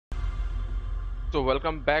So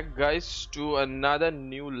welcome back guys to another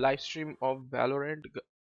new live stream of Valorant.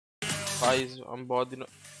 Guys हम बहुत दिनों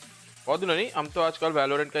नहीं, हम तो आजकल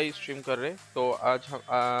Valorant का ही स्ट्रीम कर रहे हैं। तो आज हम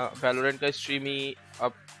Valorant का स्ट्रीम ही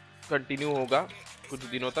अब कंटिन्यू होगा कुछ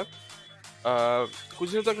दिनों तक।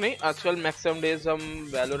 नहीं, आजकल मैक्सिमम डेज हम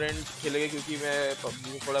Valorant खेलेंगे क्योंकि मैं PUBG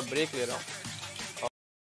में थोड़ा ब्रेक ले रहा हूँ।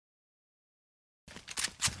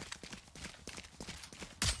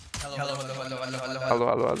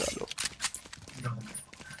 Hello.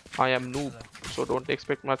 I am noob, so don't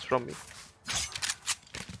expect much from me.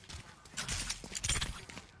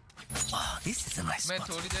 This is a nice मैं spot.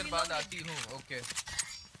 थोड़ी देर बाद आती हूँ. Okay.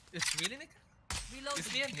 It's really Nick?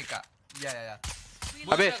 इसलिए निका. Yeah.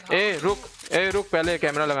 अबे रुक पहले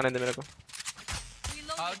कैमरा लगाने दे मेरे को.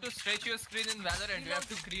 How to stretch your screen in Valorant? You have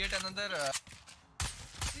to create another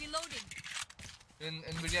Reloading. in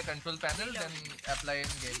NVIDIA control panel, then apply in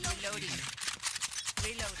game. Reloading.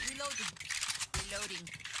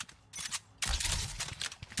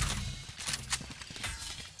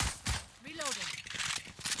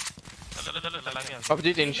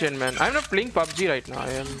 PUBG tension, man. I'm not playing PUBG right now.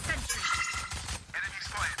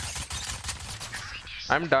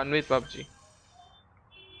 I'm done with PUBG.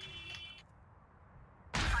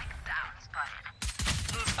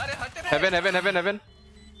 Heaven.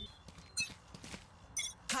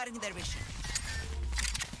 Cutting their vision.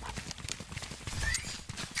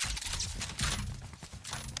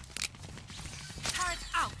 Turret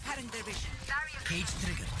out. Cutting their vision. Cage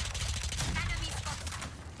trigger.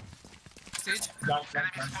 Sage.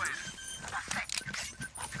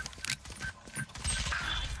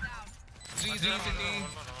 Three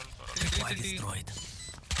Why city. destroyed?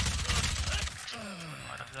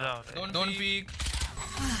 Don't peek.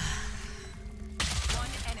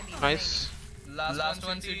 One enemy. Nice. Last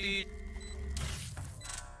one city.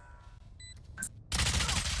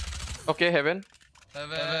 Okay, heaven.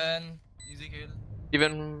 Easy kill.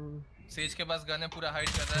 Even Sage के पास gun है, पूरा hide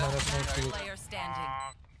कर रहा है. Player standing.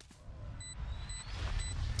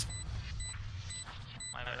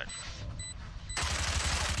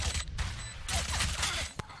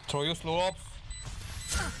 Throw your slow ups.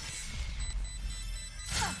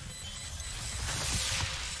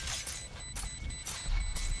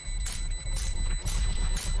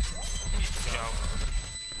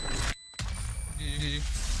 GG.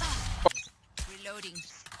 Reloading.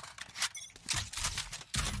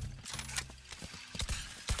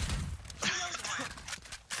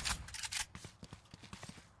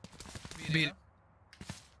 Beat.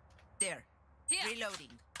 There.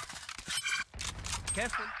 Reloading.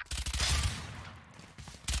 Careful.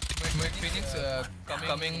 Wait, Phoenix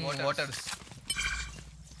coming waters.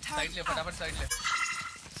 Side ले, फटाफट side ले.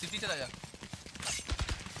 City चला जा.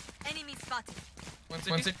 Enemy spotted. One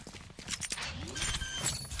city.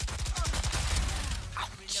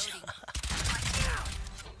 Reloading.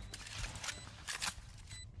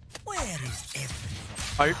 Where is everything?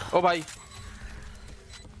 ult. Oh bhai.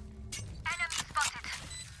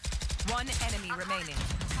 One enemy remaining.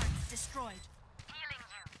 Destroyed.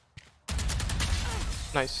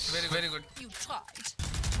 Nice. Very good. You tried.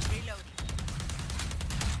 Reloading.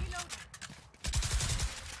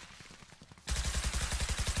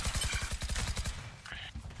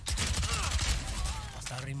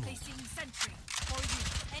 Hostile removed. Placing sentry. For you.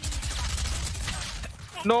 Enemy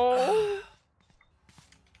spotted. No.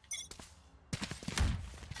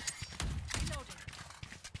 Reloading.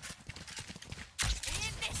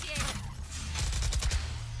 Initiate.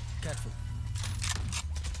 Careful.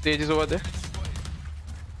 Stage is over there.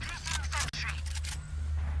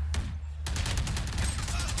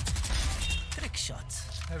 Trick shots.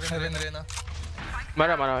 Heaven Reyna.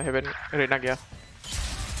 मरा heaven रहना गया.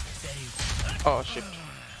 Oh shit.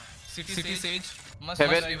 City Sage. Must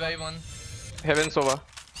Heaven. revive one. Heaven's over.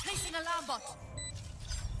 Placing alarm bot.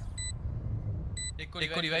 एक को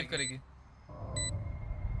revive करेगी.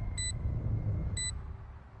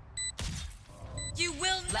 You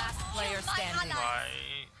will last player standing.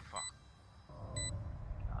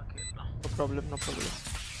 No problem.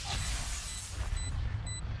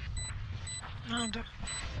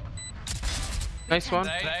 Nice one.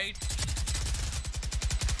 Right.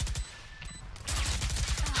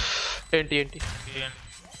 NT. नहीं.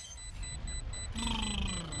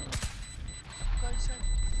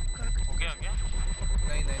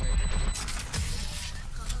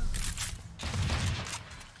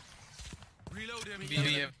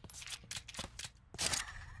 BF.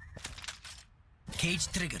 Cage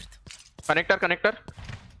triggered. Connector.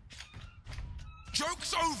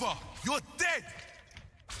 Joke's over! You're dead!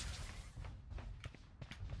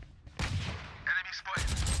 Enemy spotted.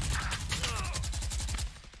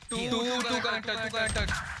 Two connected.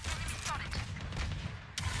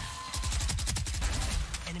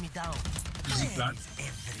 Enemy down. Easy plant.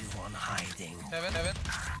 Everyone hiding. Heaven.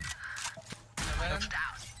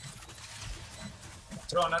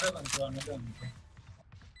 Throw another one.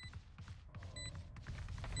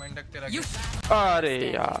 Mind duck तेरा You अरे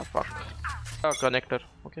यार fuck. Connector.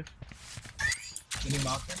 Okay. Can you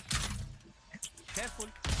mark it? Careful.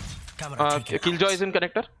 Camera taken out. Killjoy is in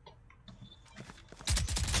connector.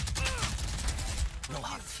 No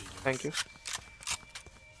hard feeling. Thank you.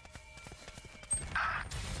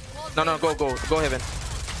 No, go heaven.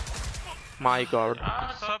 My God.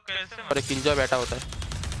 सब कैसे अरे Killjoy बैठा होता है.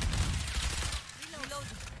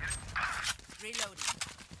 reloading.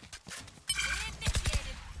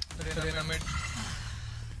 Rena mid.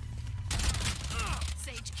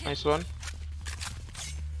 Sage kill. Nice one.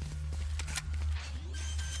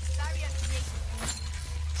 Barrier created.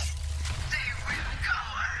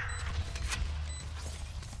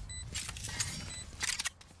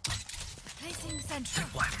 Placing sentry.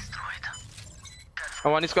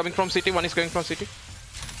 One is coming from city. Reloading.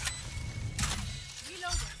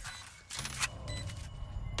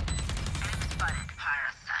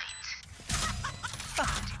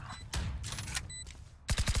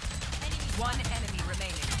 One enemy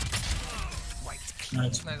remaining.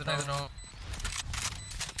 Nice. Nice. No.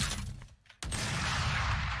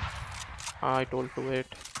 I told to wait.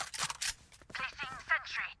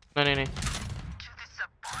 No.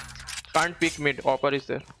 Can't pick mid. Opper is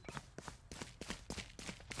there.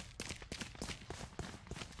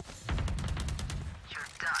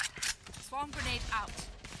 Swarm grenade out.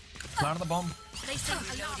 Plant the bomb. Placing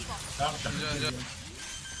alarm bomb. Yeah.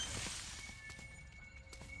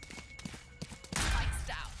 Lights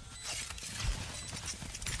down.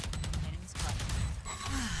 Enemies spotted.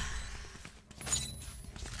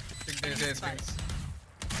 Pick this.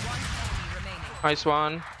 One enemy remaining. Nice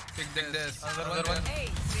one. Pick this. Another one. Hey,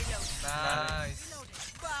 reload. Nice.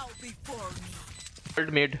 Bow before me.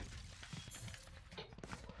 Hold mid.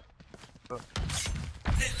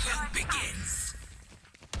 Begins.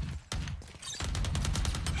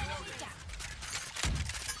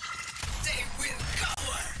 They will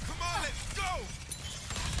cover. Come on, let's go!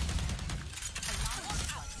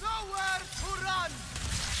 Nowhere to run.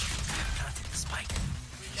 Planted the spike.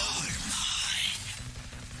 All mine.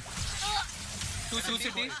 Two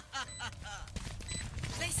city.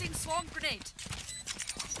 Placing swarm grenade.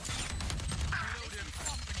 Placing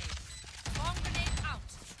swarm grenade. Swarm grenade out.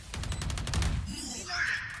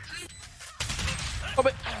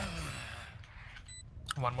 Obe.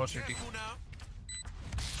 One more city.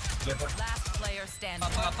 Last player standing.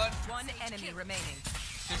 Upper. One enemy remaining.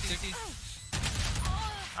 City.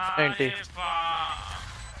 Anti.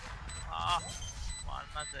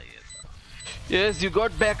 मारना चाहिए था. Yes, you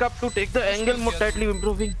got backup to take the angle. More tightly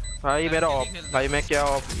improving. भाई मेरा of. भाई मैं क्या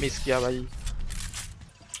of miss किया भाई.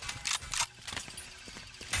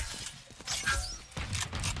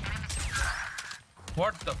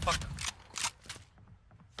 What the fuck?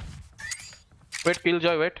 Wait,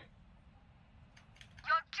 Killjoy, wait.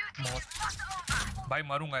 भाई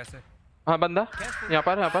मारूंगा ऐसे. हाँ बंदा. यहाँ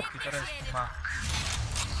पर. इधर है. हाँ.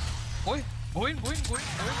 ओए, going.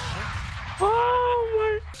 Oh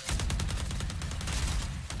my.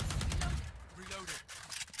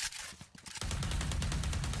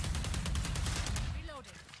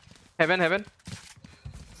 Reloading. Heaven.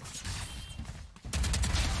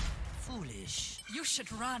 Foolish. You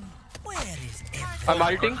should run. Where is I'm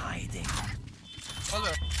ulting. hiding?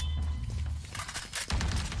 Follow.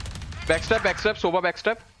 Backstep. Soba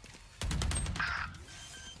backstep.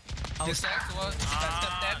 This axe was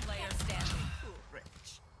backstep that. Player standing.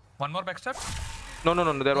 One more backstep. No.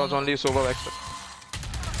 There was only Soba backstep.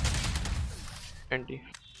 Anti.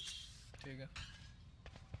 ठीक है.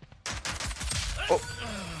 Oh.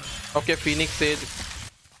 Okay, Phoenix Sage.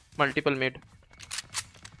 Multiple mid.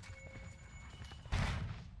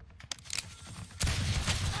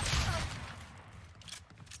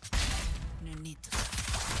 No need to.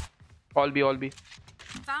 All B.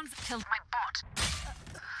 Found killed my bot.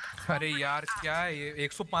 अरे यार क्या है ये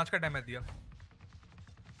 105 का damage दिया.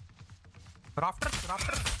 Rafter.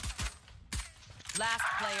 Last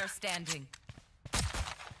player standing.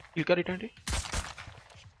 Kill का return.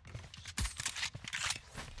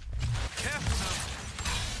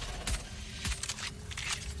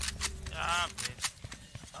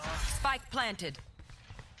 Spike planted.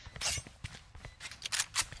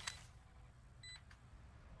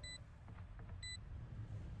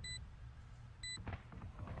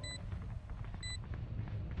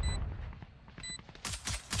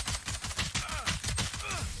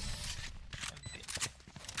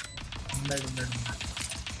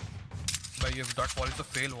 But if that wall is a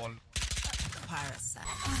fail wall.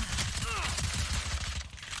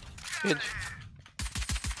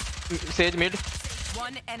 Sage mid.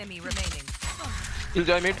 One enemy remaining.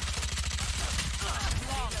 Killjoy mid.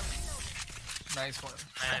 Nice one.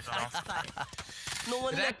 Nice one. No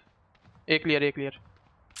one Rec. A clear, A clear.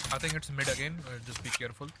 I think it's mid again. Just be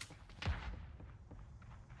careful.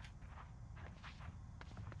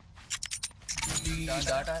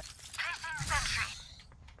 Data.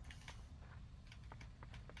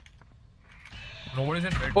 Nobody's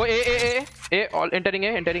in mid. Oh, A, all entering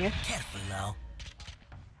A. Careful now.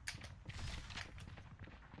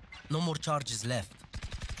 No more charges left.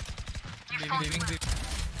 Leaving the.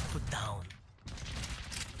 Put down.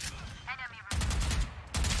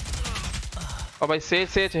 Oh भाई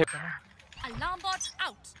Sage Alarm bot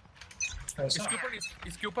out.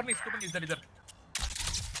 इसके ऊपर नहीं इधर.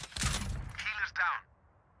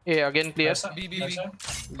 A again clear. B. B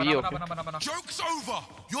okay. Bana. Joke's over.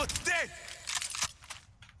 You're dead.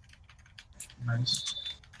 Nice.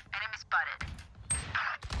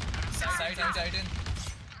 Side in.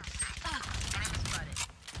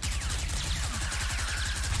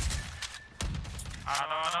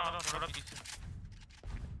 आना थोड़ा पीछे.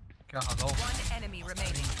 क्या हागा हो? One enemy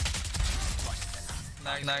remaining.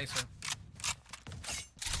 Nice one.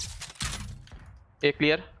 A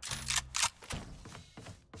clear.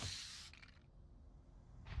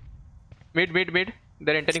 Mid.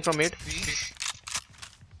 They're entering from mid.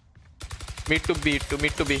 Mid to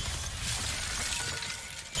B.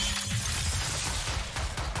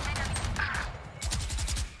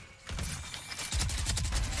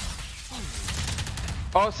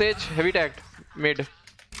 Oh, Sage heavy tagged mid.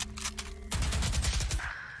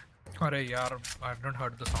 अरे यार, I don't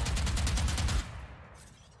heard the sound.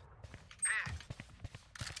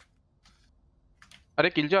 अरे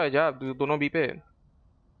किल जाओ जा दोनों बी पे.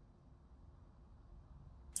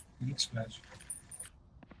 Phoenix flash.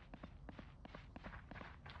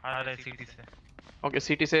 आ रहे सीटी से. Okay,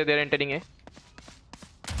 CT से they're entering A.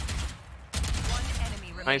 One enemy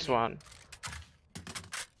remaining. Nice one.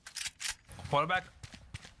 Fall back.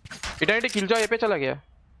 Eternity किल जाओ A पे चला गया.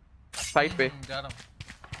 साइड पे. जा रहा हूँ.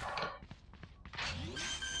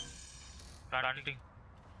 प्लांटिंग.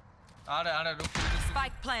 आ रहा रुक.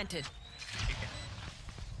 Spike planted. ठीक है.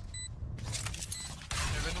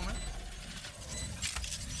 रेवेन्यू में.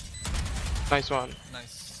 Nice one.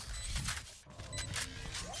 Nice.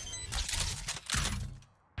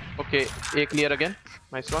 Okay, A clear again.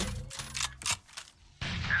 Nice one.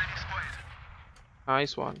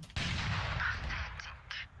 Nice one.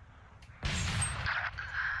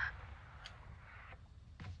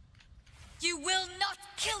 You will not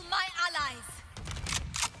kill my allies.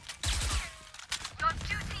 Your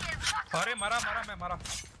duty is not. अरे मारा.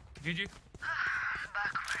 GG.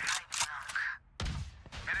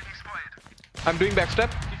 I'm doing backstep.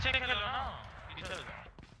 पीछे खेलो ना. पीछे.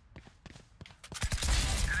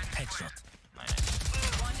 Headshot.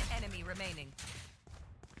 One enemy remaining.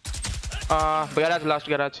 Garage, last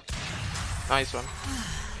garage. Nice one.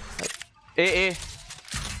 A.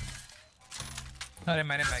 अरे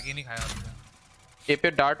मैंने Maggi नहीं खाया. A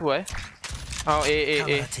पे डार्ट हुआ है. हाँ A.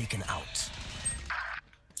 Camera taken out.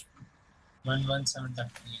 117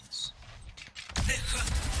 tactics.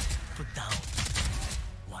 Put down.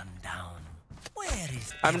 One down. Where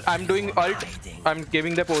is? I'm doing ult. hiding? I'm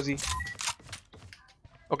giving the posy.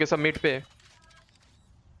 Okay, सब mid पे.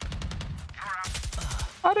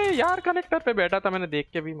 अरे यार कनेक्टर पे बैठा था मैंने देख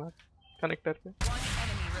के भी मार. कनेक्टर पे. One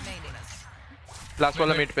enemy remaining. लास्ट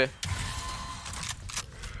वाला मिड पे.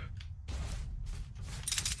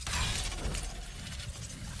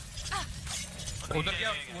 उधर क्या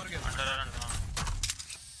ओवर गया.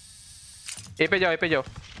 ए पे जाओ.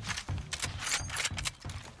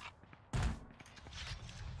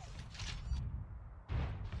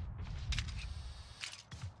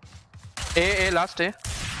 ए लास्ट है.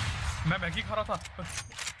 मैं मैगी खा रहा था.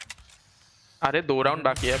 अरे 2 राउंड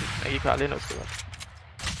बाकी है. मैगी खा लेना उसके बाद.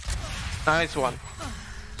 Nice one.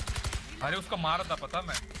 अरे उसको मारा था पता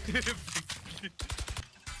मैं.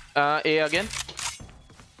 ए अगेन.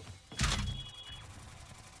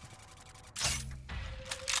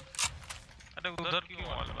 अरे उधर क्यों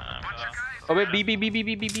वॉल बनाया? अबे बी.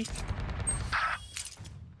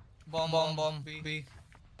 Bomb B.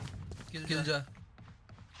 किल जा.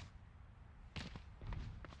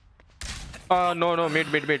 No,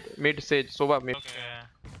 mid Sage, Sova mid. Okay.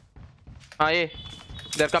 A.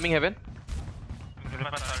 They're coming heaven. मेरे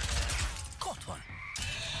पास ult है. Caught one.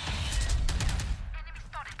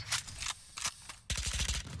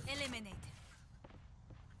 Eliminated.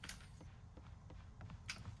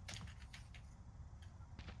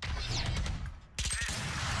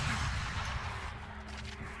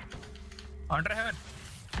 Under heaven.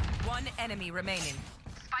 One enemy remaining.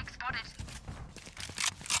 Spike spotted.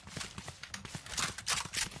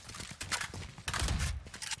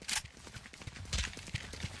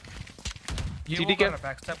 सीटी क्या?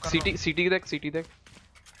 सीटी देख, सीटी देख।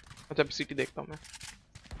 अच्छा सीटी देखता हूँ मैं।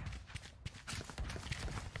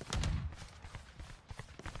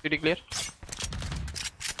 सीटी क्लियर।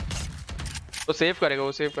 वो सेव करेगा,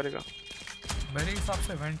 वो सेव करेगा। मेरे हिसाब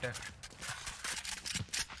से वेंट है।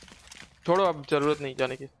 छोड़ो, अब जरूरत नहीं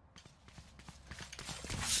जाने की।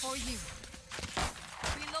 For you.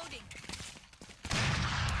 Reloading.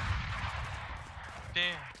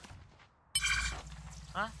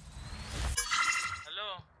 हाँ? Hello?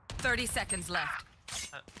 30 seconds left.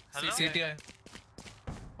 Hello? CT है।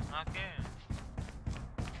 Okay.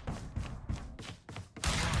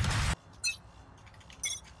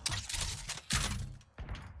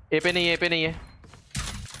 ए पे नहीं है, ए पे नहीं है।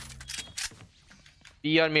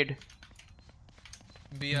 B are mid.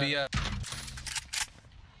 BR।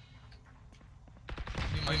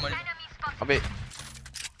 अबे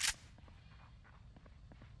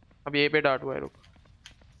अब ए पे डार्ट हुआ है, रुक।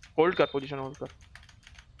 होल्ड कर, पोजीशन होल्ड कर।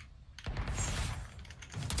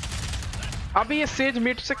 अभी ये सेज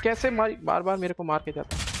मिड से कैसे मार बार बार मेरे को मार के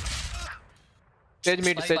जाता है। Says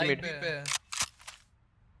mid, says mid.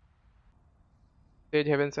 Says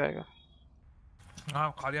haven से आएगा।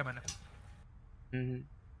 हाँ खा लिया मैंने।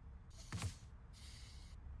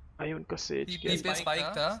 भाई उनका सेज पे स्पाइक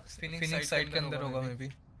था, फिनिक्स साइड के अंदर होगा मे बी।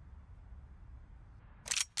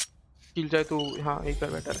 किल जाए तो हाँ एक बार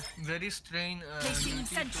बेटर है। Very strain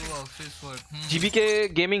to office work. GB के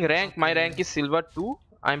gaming rank, my rank is silver 2।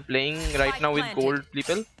 I am playing right now with gold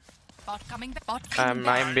people. Bot coming back. Bot I coming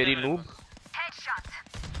back. Am very noob.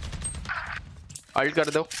 Alt कर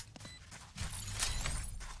दो।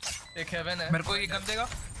 एक haven है। मेरे को ये gun देगा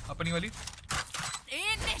अपनी वाली।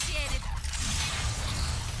 Initiated.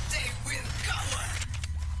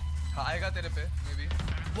 आएगा तेरे पे may be.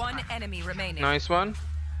 One enemy remaining. Nice one.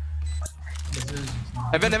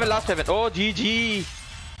 Heaven heaven last haven. O ji ji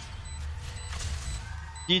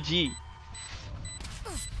ji ji.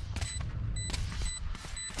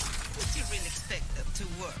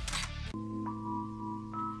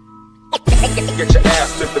 Get your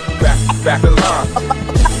ass to the back of line.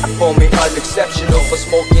 Call me unexceptional for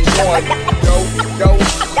smoking joint.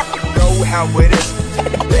 Know how it is.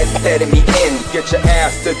 Letting me in. Get your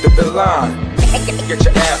ass to the line. Get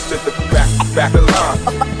your ass to the back of line.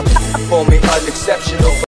 Call me unexceptional.